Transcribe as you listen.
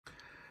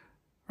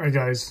All right,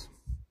 guys,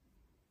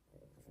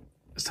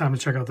 it's time to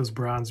check out this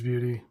bronze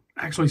beauty.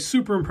 Actually,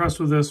 super impressed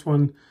with this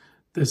one.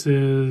 This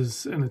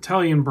is an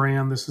Italian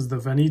brand. This is the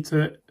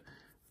Venezianico.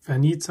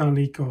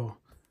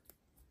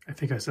 I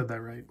think I said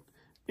that right.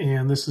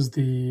 And this is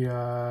the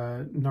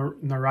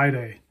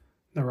Nereide.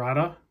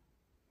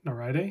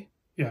 Nereide?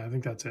 Yeah, I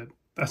think that's it.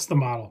 That's the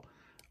model.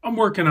 I'm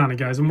working on it,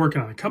 guys. I'm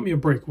working on it. Cut me a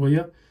break, will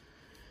you?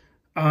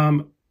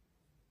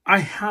 I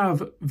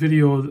have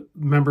video,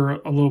 remember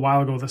a little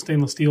while ago, the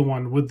stainless steel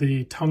one with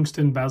the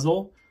tungsten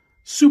bezel.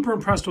 Super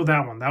impressed with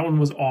that one. That one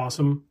was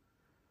awesome.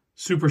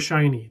 Super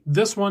shiny.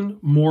 This one,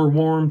 more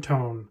warm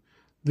tone.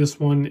 This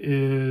one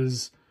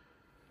is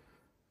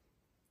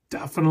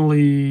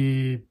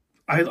definitely,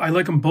 I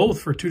like them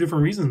both for two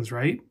different reasons,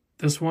 right?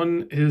 This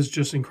one is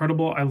just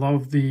incredible. I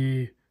love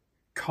the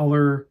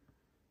color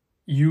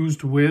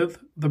used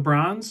with the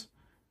bronze.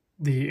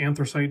 The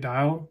anthracite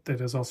dial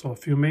that is also a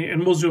fume,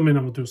 and we'll zoom in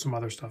and we'll do some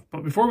other stuff.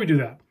 But before we do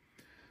that,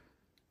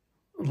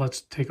 let's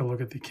take a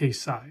look at the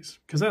case size,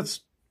 because that's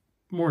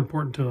more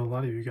important to a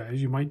lot of you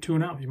guys. You might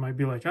tune out. You might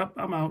be like, oh,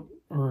 I'm out,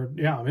 or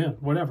yeah, I'm in,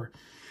 whatever.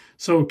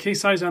 So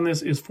case size on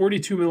this is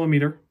 42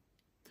 millimeter.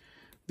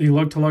 The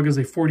lug-to-lug is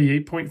a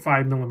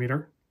 48.5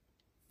 millimeter.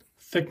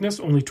 Thickness,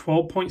 only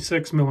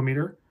 12.6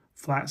 millimeter.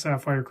 Flat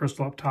sapphire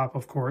crystal up top,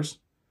 of course.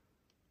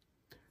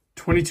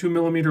 22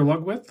 millimeter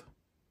lug width.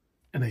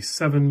 And a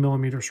 7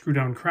 millimeter screw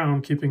down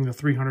crown, keeping the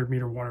 300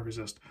 meter water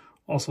resist.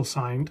 Also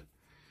signed.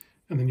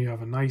 And then you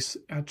have a nice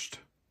etched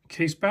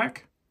case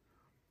back.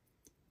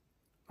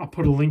 I'll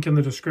put a link in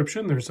the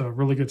description. There's a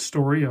really good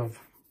story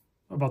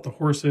about the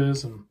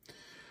horses and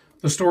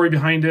the story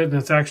behind it. And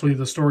it's actually,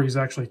 the story is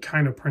actually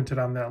kind of printed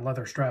on that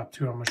leather strap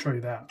too. I'm going to show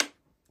you that.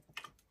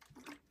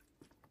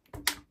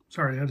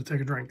 Sorry, I had to take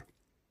a drink.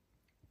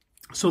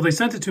 So they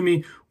sent it to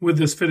me with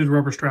this fitted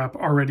rubber strap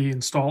already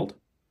installed.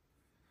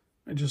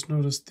 I just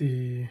noticed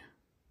the,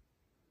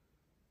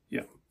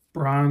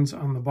 bronze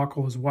on the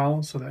buckle as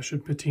well, so that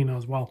should patina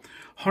as well.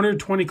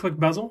 120 click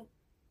bezel.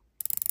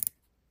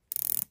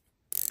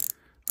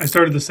 I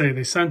started to say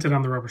they sent it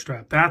on the rubber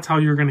strap. That's how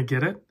you're going to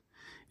get it.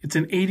 It's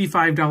an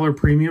 $85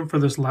 premium for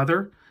this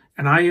leather,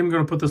 and I am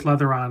going to put this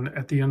leather on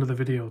at the end of the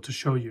video to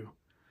show you.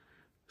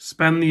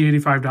 Spend the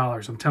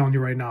 $85. I'm telling you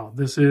right now,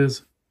 this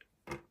is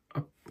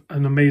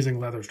an amazing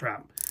leather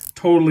strap.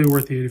 Totally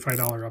worth the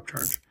 $85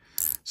 upcharge.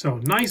 So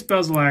nice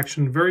bezel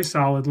action, very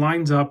solid,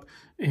 lines up,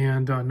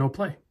 and no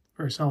play.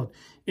 Very solid.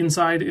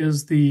 Inside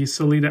is the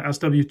Sellita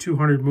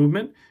SW200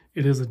 movement.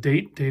 It is a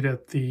date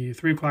at the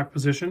 3 o'clock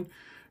position.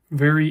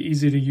 Very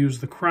easy to use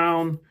the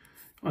crown.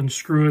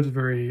 Unscrew it.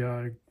 Very,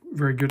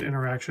 very good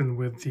interaction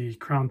with the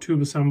crown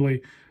tube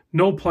assembly.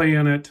 No play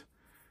in it.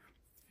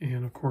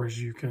 And of course,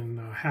 you can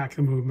hack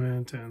the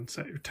movement and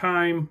set your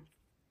time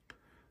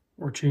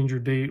or change your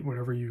date,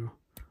 whatever you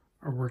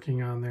are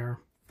working on there.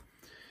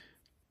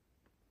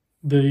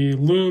 The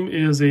loom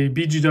is a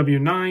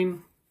BGW9.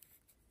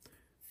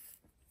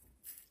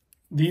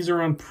 These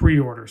are on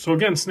pre-order. So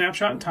again,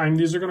 snapshot in time.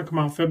 These are going to come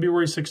out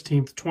February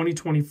 16th,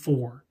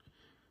 2024.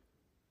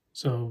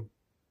 So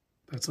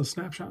that's a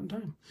snapshot in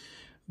time.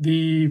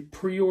 The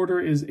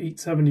pre-order is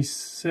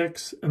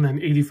 $876 and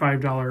then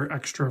 $85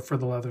 extra for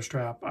the leather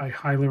strap. I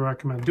highly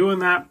recommend doing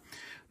that.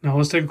 Now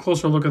let's take a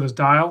closer look at this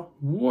dial.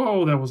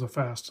 Whoa, that was a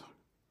fast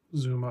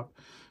zoom up.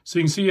 So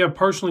you can see you have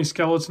partially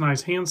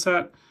skeletonized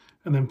handset,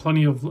 and then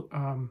plenty of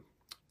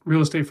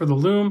real estate for the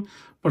loom.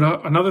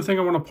 But another thing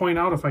I want to point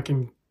out, if I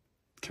can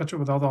catch it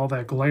without all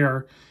that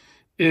glare,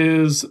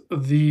 is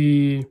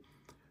the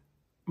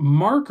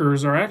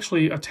markers are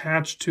actually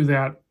attached to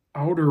that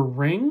outer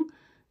ring,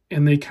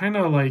 and they kind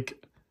of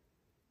like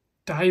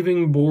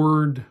diving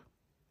board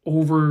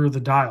over the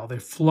dial. They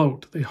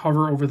float, they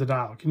hover over the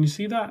dial. Can you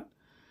see that?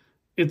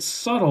 It's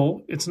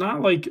subtle. It's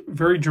not like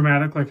very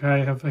dramatic like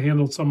I have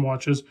handled some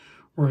watches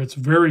where it's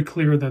very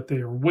clear that they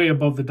are way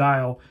above the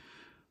dial.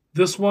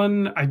 This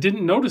one, I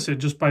didn't notice it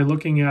just by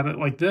looking at it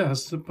like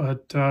this,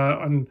 but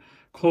on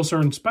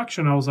closer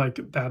inspection, I was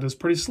like, that is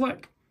pretty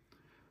slick.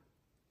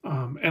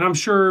 And I'm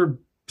sure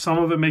some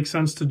of it makes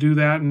sense to do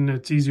that, and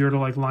it's easier to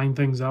like line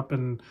things up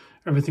and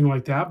everything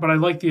like that, but I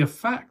like the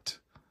effect.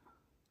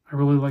 I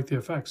really like the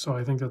effect, so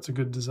I think that's a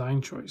good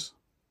design choice.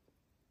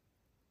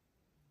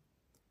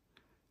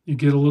 You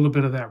get a little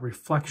bit of that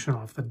reflection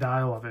off the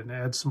dial of it and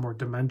adds some more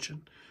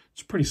dimension.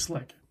 It's pretty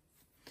slick.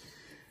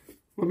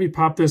 Let me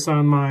pop this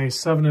on my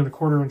 7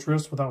 1/4 inch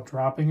wrist without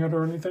dropping it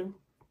or anything.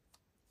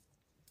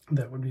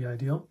 That would be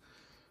ideal.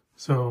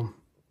 So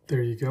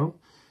there you go.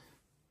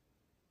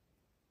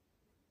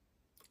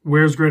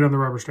 Wears great on the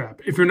rubber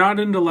strap. If you're not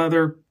into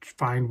leather,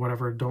 fine,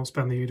 whatever. Don't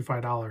spend the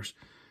 $85.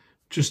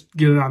 Just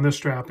get it on this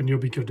strap and you'll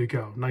be good to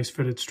go. Nice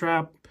fitted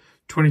strap,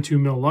 22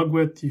 mil lug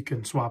width. You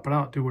can swap it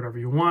out, do whatever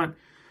you want.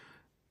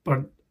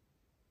 But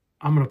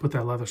I'm going to put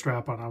that leather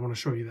strap on. I want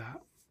to show you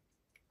that.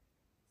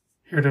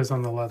 Here it is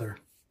on the leather.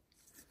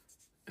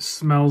 It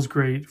smells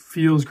great,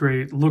 feels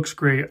great, looks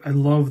great. I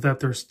love that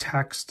there's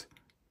text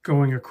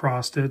going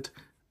across it.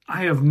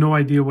 I have no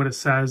idea what it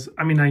says.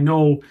 I mean, I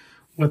know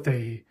what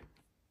they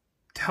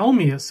tell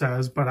me it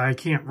says, but I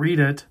can't read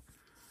it.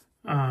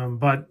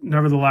 But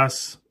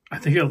nevertheless, I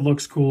think it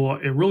looks cool.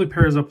 It really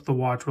pairs up with the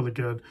watch really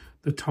good.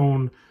 The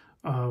tone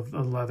of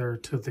the leather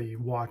to the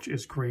watch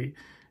is great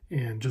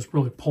and just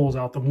really pulls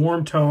out the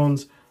warm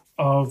tones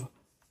of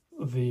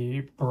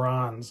the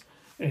bronze.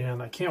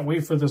 And I can't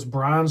wait for this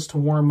bronze to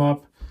warm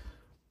up.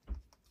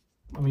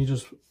 Let me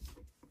just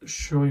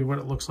show you what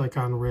it looks like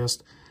on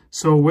wrist.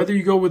 So whether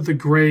you go with the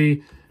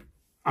gray,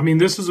 I mean,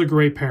 this is a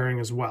great pairing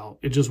as well.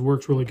 It just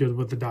works really good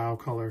with the dial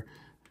color.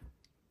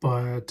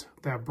 But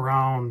that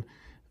brown,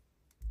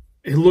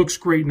 it looks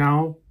great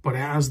now, but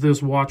as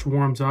this watch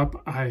warms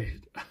up,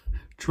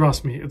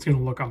 trust me, it's going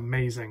to look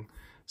amazing.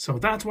 So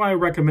that's why I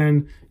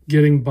recommend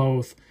getting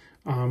both.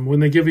 When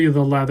they give you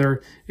the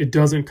leather, it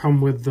doesn't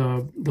come with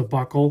the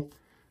buckle,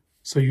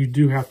 so you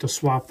do have to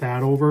swap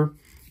that over.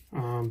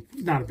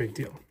 Not a big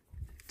deal.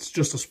 It's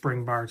just a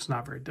spring bar. It's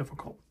not very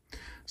difficult.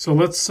 So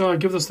let's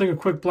give this thing a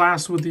quick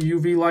blast with the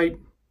UV light.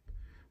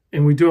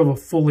 And we do have a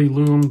fully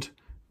loomed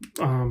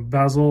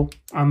bezel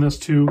on this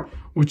too,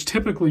 which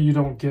typically you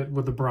don't get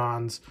with the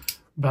bronze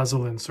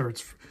bezel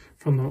inserts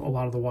from a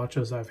lot of the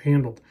watches I've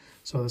handled.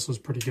 So this was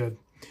pretty good.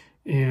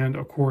 And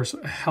of course,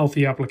 a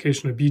healthy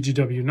application of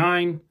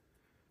BGW9.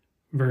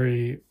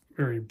 Very,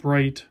 very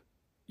bright,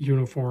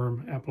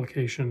 uniform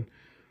application.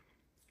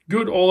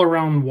 Good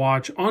all-around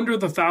watch under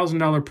the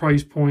 $1,000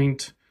 price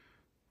point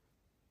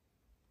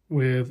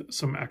with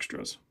some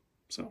extras.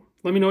 So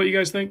let me know what you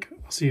guys think.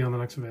 I'll see you on the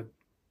next vid.